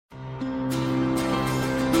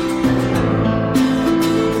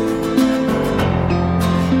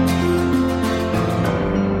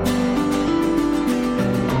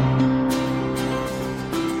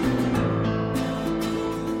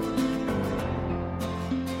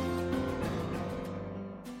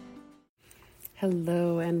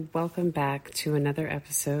Hello and welcome back to another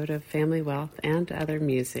episode of Family Wealth and Other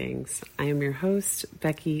Musings. I am your host,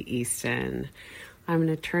 Becky Easton. I'm an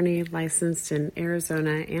attorney licensed in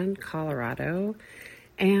Arizona and Colorado,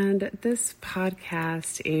 and this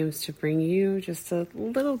podcast aims to bring you just a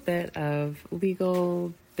little bit of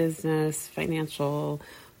legal, business, financial,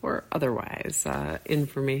 or otherwise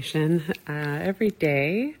information every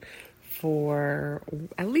day for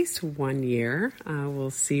at least 1 year.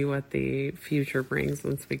 We'll see what the future brings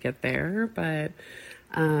once we get there. But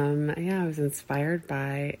I was inspired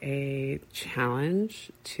by a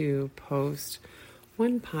challenge to post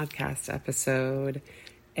one podcast episode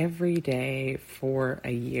every day for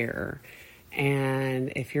a year.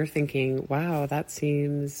 And if you're thinking, wow, that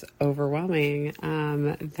seems overwhelming,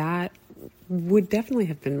 that would definitely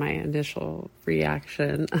have been my initial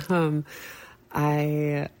reaction.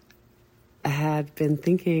 I had been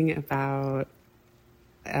thinking about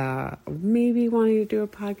maybe wanting to do a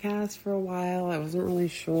podcast for a while. I wasn't really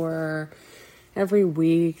sure. Every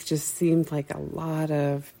week just seemed like a lot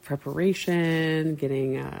of preparation,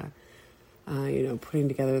 getting, putting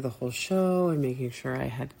together the whole show and making sure I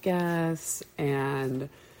had guests. And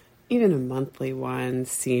even a monthly one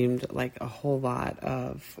seemed like a whole lot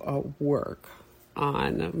of work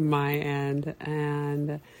on my end.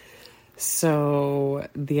 And so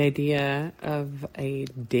the idea of a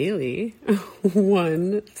daily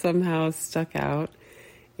one somehow stuck out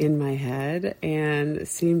in my head and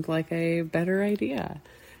seemed like a better idea.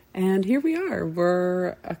 And here we are.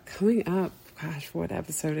 We're coming up, what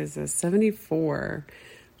episode is this? 74,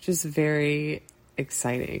 which is very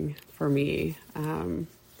exciting for me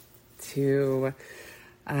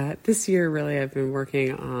this year, really, I've been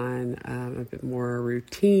working on a bit more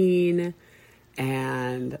routine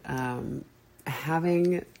and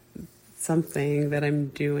having something that I'm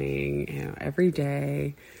doing, every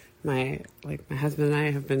day. My husband and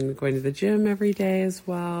I have been going to the gym every day as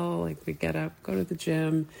well. We get up, go to the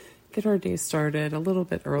gym, get our day started a little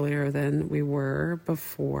bit earlier than we were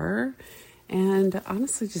before. And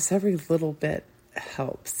honestly, just every little bit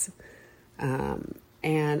helps. And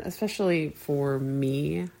especially for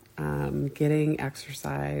me, getting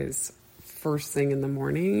exercise first thing in the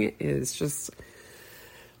morning is just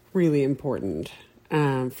really important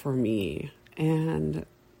for me. And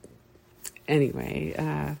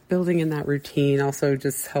anyway, building in that routine also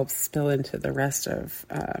just helps spill into the rest of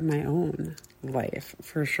my own life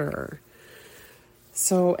for sure.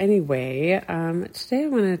 So anyway, today I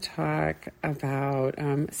want to talk about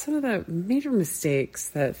some of the major mistakes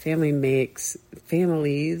that families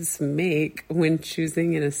make when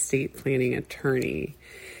choosing an estate planning attorney,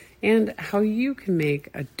 and how you can make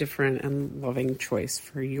a different and loving choice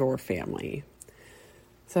for your family.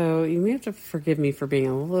 So you may have to forgive me for being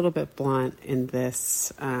a little bit blunt in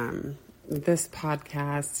this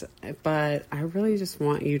podcast, but I really just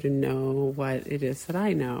want you to know what it is that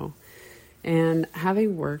I know. And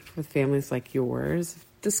having worked with families like yours, I've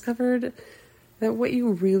discovered that what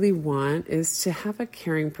you really want is to have a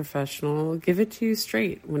caring professional give it to you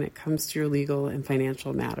straight when it comes to your legal and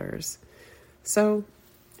financial matters. So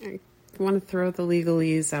I want to throw the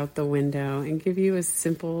legalese out the window and give you a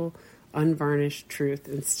simple, unvarnished truth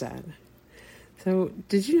instead. So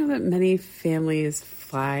did you know that many families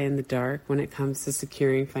fly in the dark when it comes to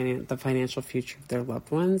securing the financial future of their loved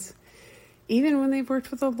ones, even when they've worked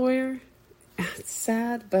with a lawyer? It's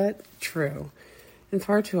sad, but true. And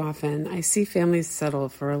far too often, I see families settle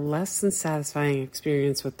for a less than satisfying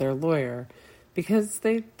experience with their lawyer because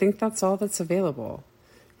they think that's all that's available.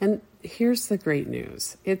 And here's the great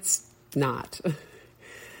news. It's not.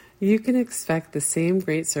 You can expect the same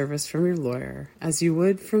great service from your lawyer as you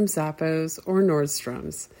would from Zappos or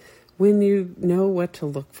Nordstrom's when you know what to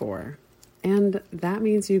look for. And that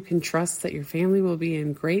means you can trust that your family will be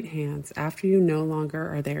in great hands after you no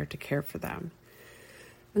longer are there to care for them.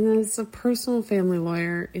 And as a personal family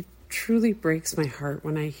lawyer, it truly breaks my heart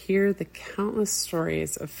when I hear the countless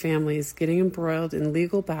stories of families getting embroiled in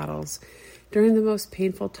legal battles during the most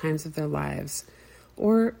painful times of their lives,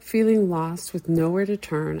 or feeling lost with nowhere to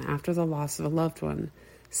turn after the loss of a loved one,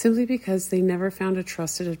 simply because they never found a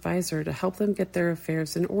trusted advisor to help them get their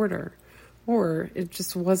affairs in order, or it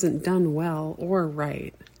just wasn't done well or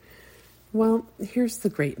right. Well, here's the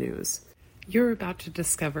great news. You're about to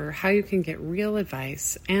discover how you can get real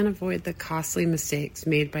advice and avoid the costly mistakes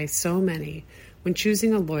made by so many when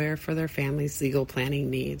choosing a lawyer for their family's legal planning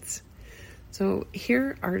needs. So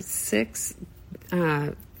here are these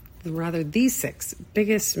six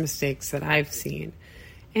biggest mistakes that I've seen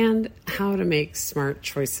and how to make smart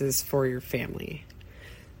choices for your family.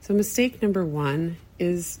 So So mistake number one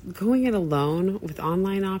is going it alone with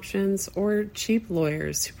online options or cheap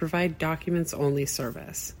lawyers who provide documents-only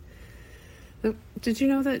service. Now, did you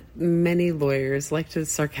know that many lawyers like to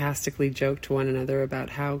sarcastically joke to one another about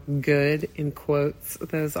how good, in quotes,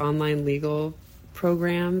 those online legal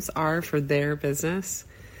programs are for their business?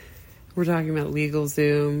 We're talking about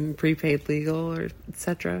LegalZoom, prepaid legal, or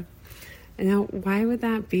etc. And now, why would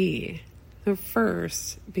that be? So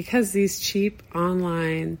first, because these cheap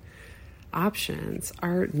online options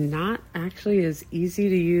are not actually as easy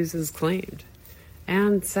to use as claimed.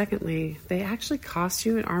 And secondly, they actually cost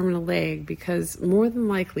you an arm and a leg because more than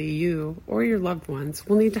likely you or your loved ones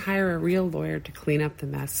will need to hire a real lawyer to clean up the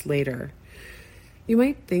mess later. You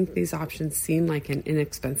might think these options seem like an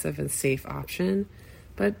inexpensive and safe option,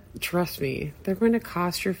 but trust me, they're going to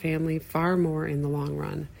cost your family far more in the long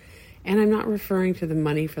run. And I'm not referring to the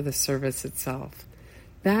money for the service itself.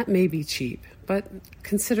 That may be cheap, but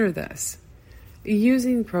consider this.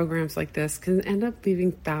 Using programs like this can end up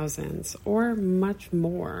leaving thousands or much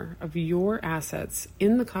more of your assets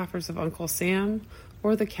in the coffers of Uncle Sam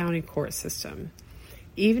or the county court system,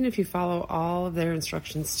 even if you follow all of their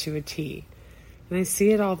instructions to a T. And I see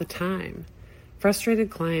it all the time. Frustrated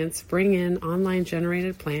clients bring in online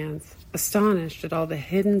generated plans, astonished at all the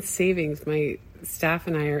hidden savings my staff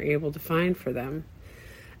and I are able to find for them.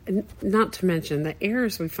 And not to mention the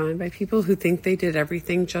errors we find by people who think they did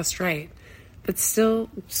everything just right, but still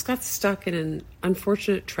just got stuck in an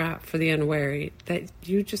unfortunate trap for the unwary that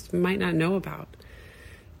you just might not know about.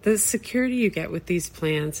 The security you get with these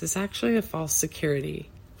plans is actually a false security,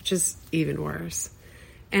 which is even worse.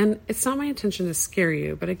 And it's not my intention to scare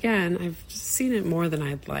you, but again, I've just seen it more than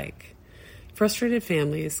I'd like. Frustrated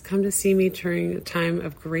families come to see me during a time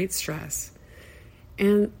of great stress,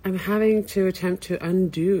 and I'm having to attempt to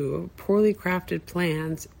undo poorly crafted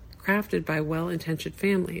plans crafted by well-intentioned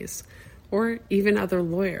families, or even other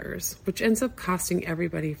lawyers, which ends up costing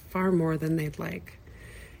everybody far more than they'd like.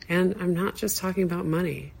 And I'm not just talking about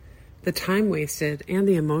money. The time wasted and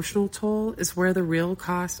the emotional toll is where the real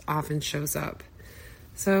cost often shows up.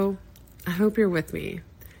 So I hope you're with me.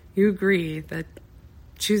 You agree that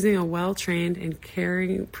choosing a well-trained and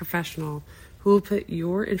caring professional who will put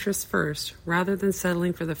your interests first rather than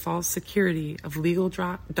settling for the false security of legal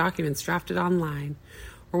documents drafted online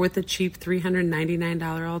or with a cheap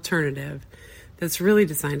 $399 alternative that's really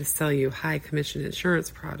designed to sell you high-commission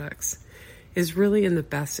insurance products is really in the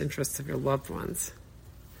best interests of your loved ones.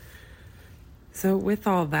 So with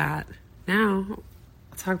all that, now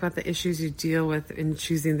I'll talk about the issues you deal with in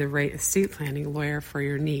choosing the right estate planning lawyer for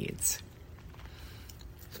your needs.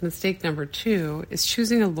 Mistake number 2 is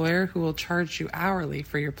choosing a lawyer who will charge you hourly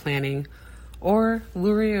for your planning or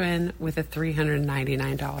lure you in with a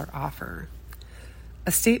 $399 offer.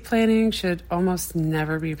 Estate planning should almost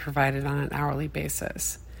never be provided on an hourly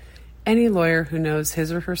basis. Any lawyer who knows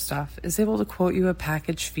his or her stuff is able to quote you a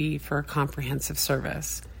package fee for a comprehensive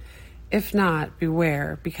service. If not,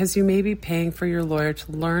 beware, because you may be paying for your lawyer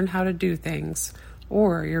to learn how to do things,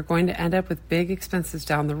 or you're going to end up with big expenses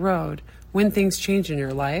down the road when things change in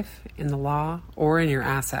your life, in the law, or in your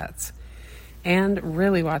assets. And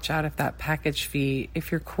really watch out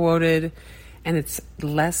if you're quoted and it's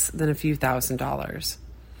less than a few $1,000s.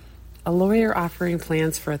 A lawyer offering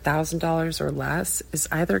plans for $1,000 or less is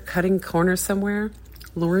either cutting corners somewhere,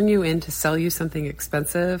 luring you in to sell you something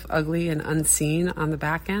expensive, ugly, and unseen on the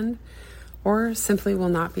back end, or simply will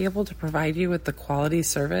not be able to provide you with the quality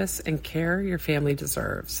service and care your family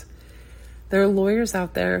deserves. There are lawyers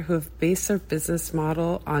out there who have based their business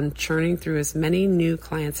model on churning through as many new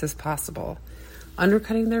clients as possible,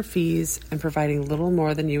 undercutting their fees and providing little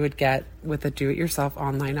more than you would get with a do-it-yourself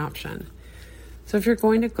online option. So if you're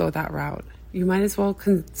going to go that route, you might as well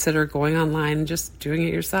consider going online and just doing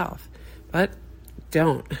it yourself. But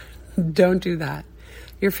don't do that.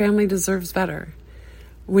 Your family deserves better.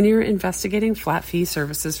 When you're investigating flat fee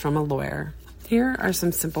services from a lawyer, here are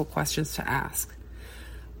some simple questions to ask.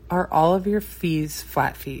 Are all of your fees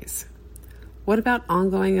flat fees? What about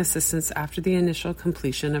ongoing assistance after the initial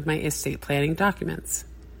completion of my estate planning documents?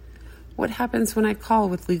 What happens when I call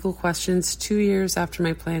with legal questions 2 years after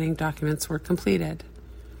my planning documents were completed?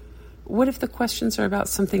 What if the questions are about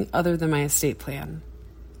something other than my estate plan?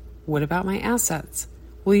 What about my assets?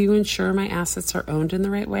 Will you ensure my assets are owned in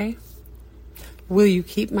the right way? Will you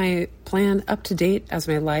keep my plan up to date as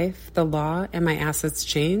my life, the law, and my assets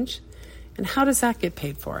change? And how does that get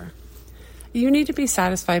paid for? You need to be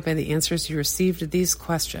satisfied by the answers you receive to these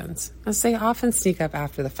questions, as they often sneak up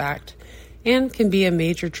after the fact and can be a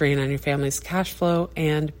major drain on your family's cash flow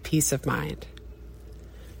and peace of mind.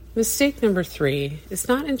 Mistake number 3 is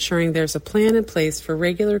not ensuring there's a plan in place for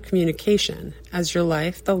regular communication as your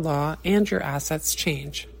life, the law, and your assets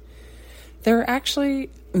change. There are actually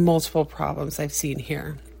multiple problems I've seen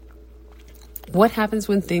here. What happens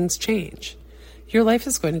when things change? Your life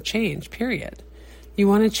is going to change, period. You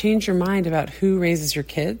want to change your mind about who raises your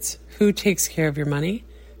kids, who takes care of your money,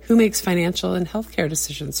 who makes financial and healthcare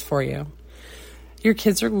decisions for you. Your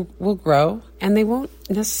kids will grow, and they won't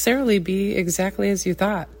necessarily be exactly as you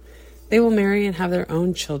thought. They will marry and have their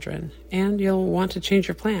own children, and you'll want to change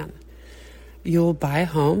your plan. You'll buy a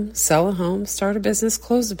home, sell a home, start a business,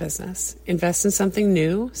 close a business, invest in something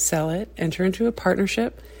new, sell it, enter into a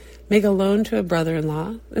partnership, make a loan to a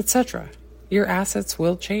brother-in-law, etc. Your assets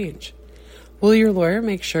will change. Will your lawyer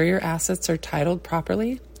make sure your assets are titled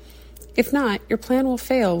properly? If not, your plan will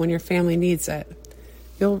fail when your family needs it.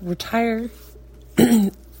 You'll retire,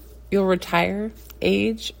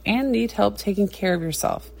 age, and need help taking care of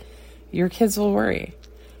yourself. Your kids will worry.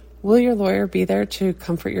 Will your lawyer be there to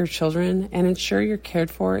comfort your children and ensure you're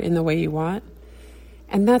cared for in the way you want?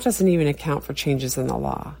 And that doesn't even account for changes in the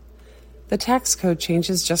law. The tax code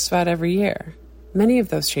changes just about every year. Many of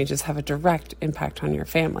those changes have a direct impact on your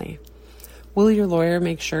family. Will your lawyer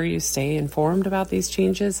make sure you stay informed about these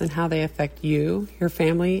changes and how they affect you, your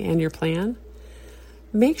family, and your plan?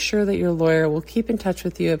 Make sure that your lawyer will keep in touch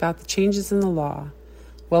with you about the changes in the law,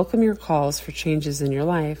 welcome your calls for changes in your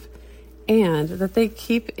life, and that they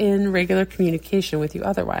keep in regular communication with you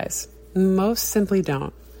otherwise. Most simply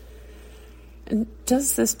don't. And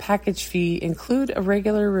does this package fee include a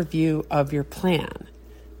regular review of your plan?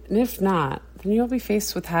 And if not, then you'll be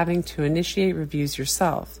faced with having to initiate reviews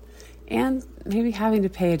yourself, and maybe having to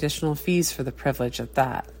pay additional fees for the privilege at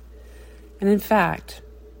that. And in fact,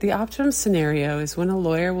 the optimum scenario is when a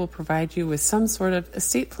lawyer will provide you with some sort of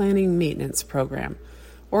estate planning maintenance program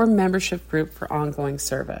or membership group for ongoing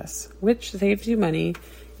service, which saves you money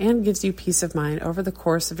and gives you peace of mind over the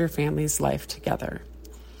course of your family's life together.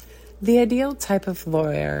 The ideal type of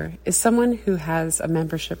lawyer is someone who has a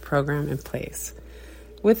membership program in place.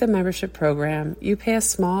 With a membership program, you pay a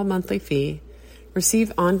small monthly fee,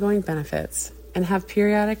 receive ongoing benefits, and have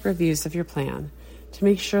periodic reviews of your plan to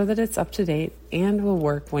make sure that it's up to date and will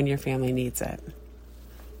work when your family needs it.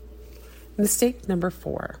 Mistake number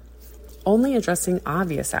 4. Only addressing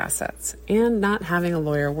obvious assets and not having a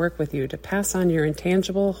lawyer work with you to pass on your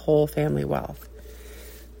intangible whole family wealth.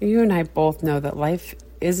 You and I both know that life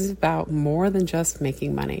is about more than just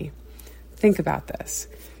making money. Think about this.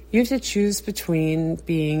 You have to choose between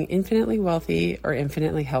being infinitely wealthy or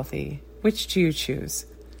infinitely healthy. Which do you choose?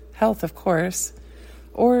 Health, of course.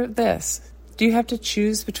 Or this. Do you have to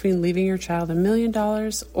choose between leaving your child $1 million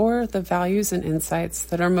or the values and insights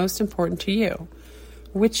that are most important to you?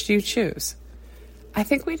 Which do you choose? I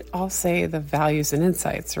think we'd all say the values and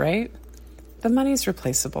insights, right? The money's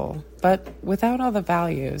replaceable, but without all the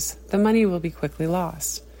values, the money will be quickly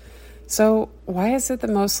lost. So why is it that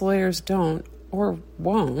most lawyers don't or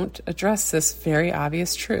won't address this very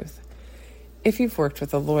obvious truth? If you've worked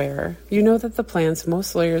with a lawyer, you know that the plans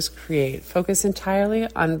most lawyers create focus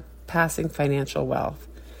entirely on passing financial wealth,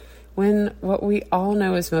 when what we all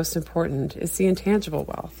know is most important is the intangible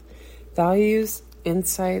wealth, values,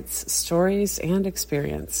 insights, stories, and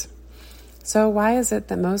experience. So why is it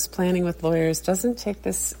that most planning with lawyers doesn't take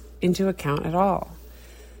this into account at all?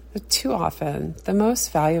 But too often, the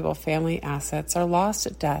most valuable family assets are lost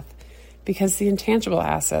at death because the intangible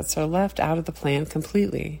assets are left out of the plan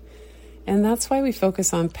completely. And that's why we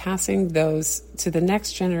focus on passing those to the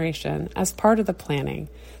next generation as part of the planning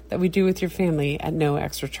that we do with your family at no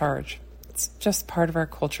extra charge. It's just part of our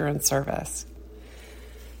culture and service.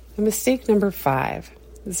 And mistake number 5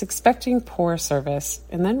 is expecting poor service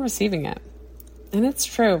and then receiving it. And it's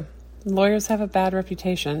true. Lawyers have a bad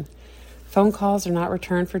reputation. Phone calls are not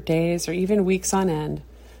returned for days or even weeks on end.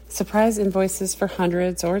 Surprise invoices for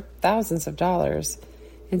hundreds or thousands of dollars.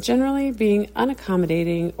 And generally being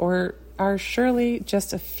unaccommodating or are surely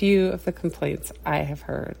just a few of the complaints I have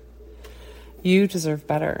heard. You deserve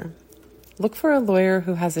better. Look for a lawyer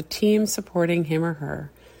who has a team supporting him or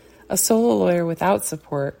her. A solo lawyer without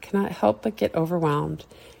support cannot help but get overwhelmed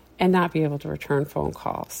and not be able to return phone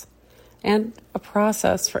calls, and a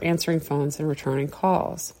process for answering phones and returning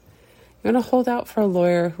calls. You want to hold out for a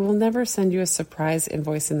lawyer who will never send you a surprise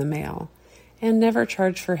invoice in the mail and never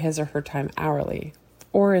charge for his or her time hourly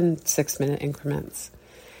or in 6-minute increments.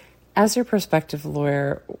 As your prospective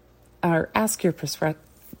lawyer, or ask your prospective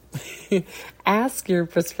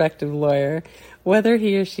lawyer whether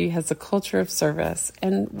he or she has a culture of service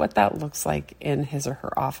and what that looks like in his or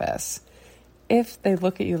her office. If they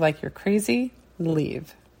look at you like you're crazy,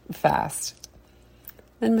 leave fast.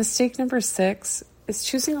 Then mistake number 6 is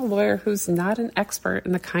choosing a lawyer who's not an expert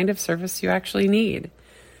in the kind of service you actually need.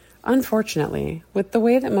 Unfortunately, with the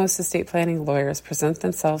way that most estate planning lawyers present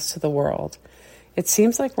themselves to the world, it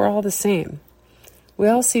seems like we're all the same. We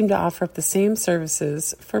all seem to offer up the same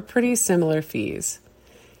services for pretty similar fees.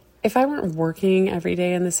 If I weren't working every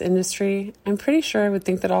day in this industry, I'm pretty sure I would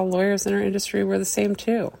think that all lawyers in our industry were the same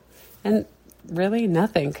too. And really,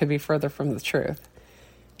 nothing could be further from the truth.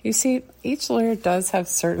 You see, each lawyer does have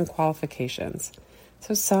certain qualifications.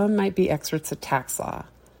 So some might be experts at tax law,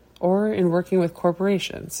 or in working with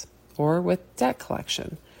corporations, or with debt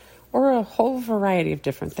collection, or a whole variety of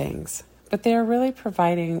different things. But they are really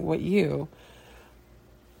providing what you,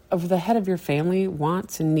 of the head of your family,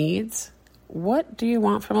 wants and needs. What do you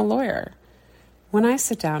want from a lawyer? When I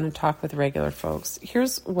sit down and talk with regular folks,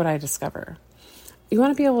 here's what I discover. You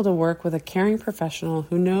want to be able to work with a caring professional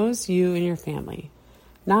who knows you and your family,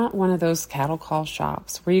 not one of those cattle call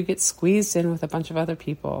shops where you get squeezed in with a bunch of other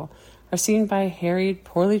people or seen by harried,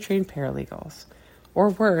 poorly trained paralegals, or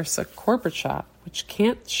worse, a corporate shop which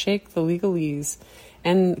can't shake the legalese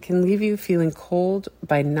and can leave you feeling cold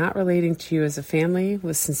by not relating to you as a family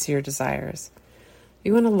with sincere desires.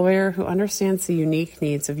 You want a lawyer who understands the unique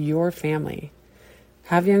needs of your family.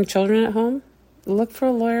 Have young children at home? Look for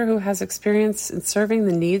a lawyer who has experience in serving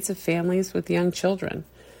the needs of families with young children.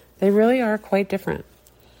 They really are quite different.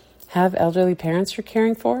 Have elderly parents you're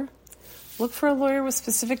caring for? Look for a lawyer with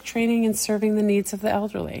specific training in serving the needs of the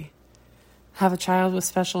elderly. Have a child with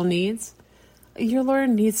special needs? Your lawyer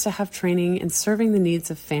needs to have training in serving the needs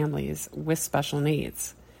of families with special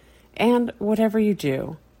needs. And whatever you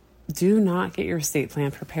do not get your estate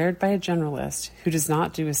plan prepared by a generalist who does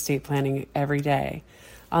not do estate planning every day,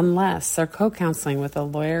 unless they're co-counseling with a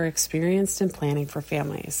lawyer experienced in planning for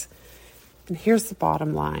families. And here's the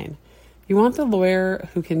bottom line. You want the lawyer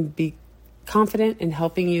who can be confident in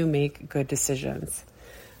helping you make good decisions.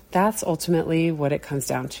 That's ultimately what it comes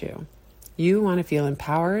down to. You want to feel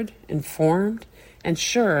empowered, informed, and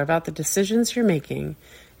sure about the decisions you're making,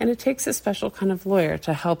 and it takes a special kind of lawyer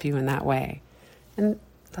to help you in that way. And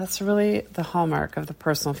that's really the hallmark of the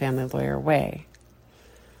personal family lawyer way.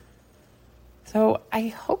 So I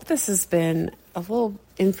hope this has been a little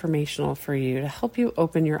informational for you to help you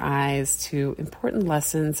open your eyes to important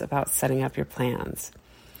lessons about setting up your plans.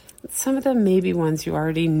 Some of them may be ones you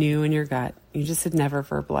already knew in your gut. You just had never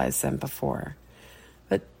verbalized them before.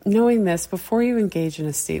 But knowing this before you engage an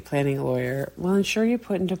estate planning lawyer will ensure you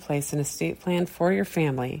put into place an estate plan for your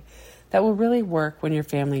family that will really work when your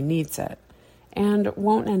family needs it and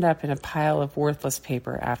won't end up in a pile of worthless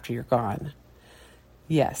paper after you're gone.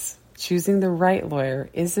 Yes, choosing the right lawyer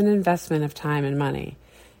is an investment of time and money,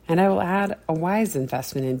 and I will add a wise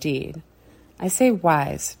investment indeed. I say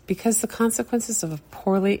wise because the consequences of a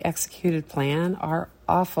poorly executed plan are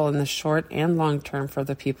awful in the short and long term for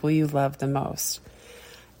the people you love the most.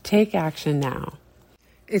 Take action now.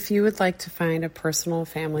 If you would like to find a personal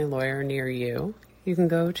family lawyer near you, you can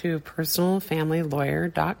go to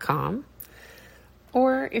personalfamilylawyer.com.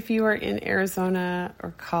 Or if you are in Arizona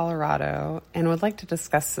or Colorado and would like to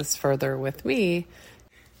discuss this further with me,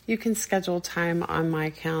 you can schedule time on my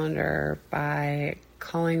calendar by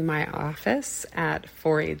calling my office at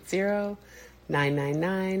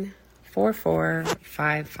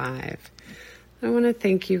 480-999-4455. I want to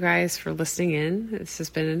thank you guys for listening in. This has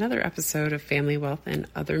been another episode of Family Wealth and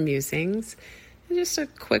Other Musings. And just a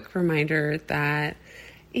quick reminder that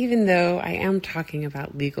even though I am talking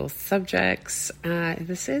about legal subjects,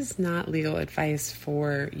 this is not legal advice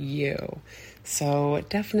for you. So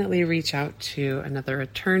definitely reach out to another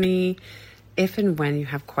attorney if and when you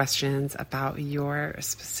have questions about your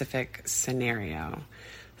specific scenario.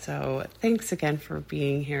 So thanks again for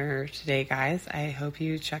being here today, guys. I hope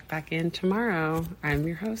you check back in tomorrow. I'm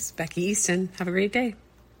your host, Becky Easton. Have a great day.